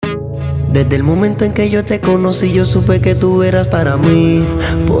Desde el momento en que yo te conocí, yo supe que tú eras para mí.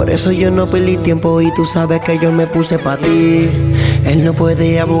 Por eso yo no perdí tiempo y tú sabes que yo me puse pa' ti. Él no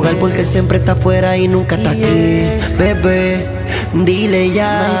puede abogar porque él siempre está afuera y nunca está aquí. Bebé, dile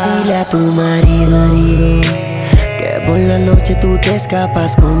ya, dile a tu marido que por la noche tú te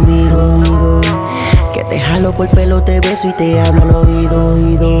escapas conmigo, que te jalo por pelo, te beso y te hablo al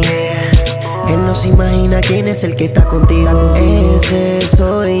oído. Él no se imagina quién es el que está contigo. Ese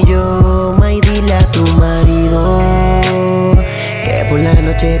soy yo, may, dile a tu marido que por la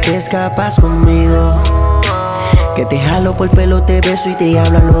noche te escapas conmigo, que te jalo por pelo, te beso y te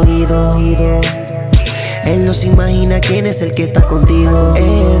hablo al oído. Él no se imagina quién es el que está contigo.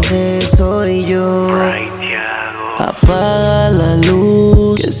 Ese soy yo. Brytiago. Apaga la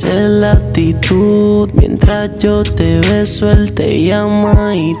luz, que esa es la actitud. Mientras yo te beso, él te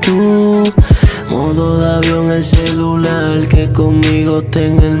llama y tú modo de avión el celular, que conmigo esté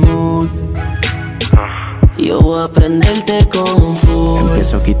en el mood. Yo voy a prenderte con full.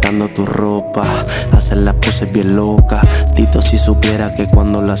 Empiezo quitando tu ropa, hacer las poses bien locas. Tito si supiera que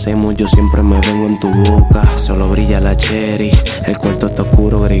cuando lo hacemos yo siempre me vengo en tu boca. Solo brilla la cherry, el cuarto está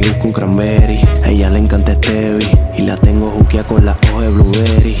oscuro, gregú con cranberry. A ella le encanta Stevie y la tengo juquea con la hoja de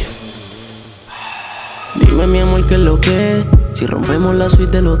blueberry. Dime mi amor qué es lo que es, si rompemos la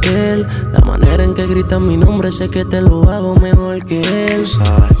suite del hotel. La manera en que gritas mi nombre, sé que te lo hago mejor que él.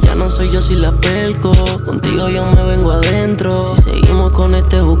 Ya no soy yo si la pelco, contigo yo me vengo adentro. Si seguimos con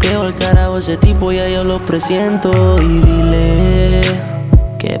este juqueo, al carajo ese tipo ya yo lo presiento. Y dile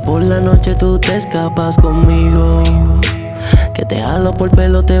que por la noche tú te escapas conmigo, que te jalo por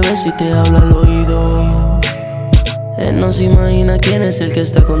pelo, te beso y te hablo al oído. Él no se imagina quién es el que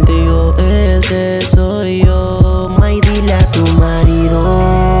está contigo. Ese soy yo, may, dile a tu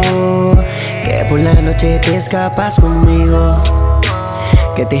marido que por la noche te escapas conmigo,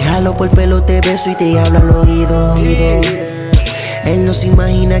 que te jalo por pelo, te beso y te hablo al oído. Él no se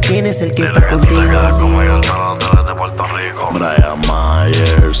imagina quién es el que está contigo. Como yo solo de Puerto Rico. Bryant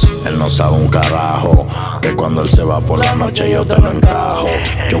Myers, él no sabe un carajo, que cuando él se va por la noche yo te lo encajo.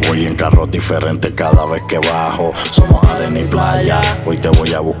 Yo voy en carros diferentes cada vez que bajo. Somos arena y playa, hoy te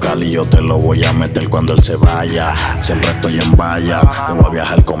voy a buscar y yo te lo voy a meter cuando él se vaya. Siempre estoy en valla, te voy a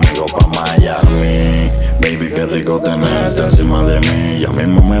viajar conmigo pa' Miami. Baby, qué rico tenerte encima de mí. Ya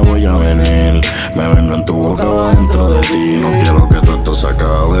mismo me voy a venir, me vengo en tu boca o dentro de ti. No quiero que todo esto se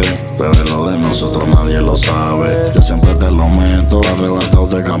acabe, bebé, lo de nosotros nadie lo sabe. Yo siempre te lo meto, arrebatado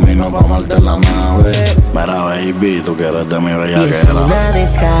de camino pa' amarte en la nave. Mira baby, tú quieres de mi Y es bellaquera. una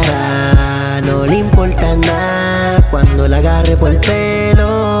descarada, no le importa nada cuando la agarre por el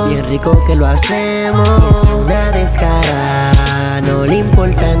pelo. Bien rico que lo hacemos. Y es una descarada, no le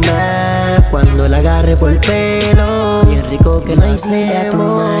importa nada cuando la agarre por el pelo. Bien rico que lo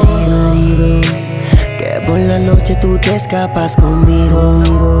hacemos. Que por la noche tú te escapas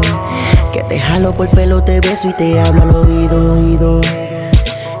conmigo, que te jalo por el pelo, te beso y te hablo al oído.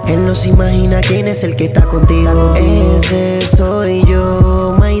 Él no se imagina quién es el que está contigo. Ese soy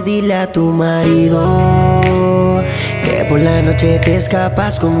yo, may, dile a tu marido que por la noche te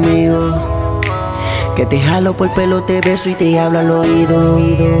escapas conmigo, que te jalo por el pelo, te beso y te hablo al oído.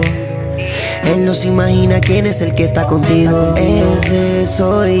 Él no se imagina quién es el que está contigo. Ese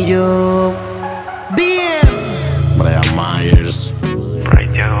soy yo. Bryant Myers,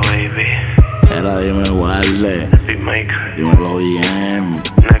 Brytiago, baby. era dime guarde, Beatmaker. dímelo DM.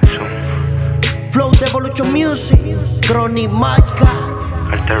 Nexum. Flow de Evolution Music, Chronic Marca.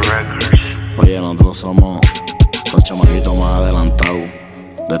 Alter Records. Oye, nosotros somos los chamaquitos más adelantados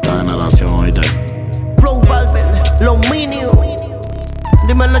de esta generación, oíste. Flow Valver, Los Minions.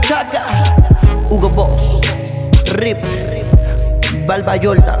 Dímelo Chaca, Hugo Boss, Rip, Barba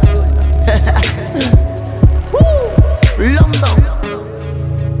Jordan. London.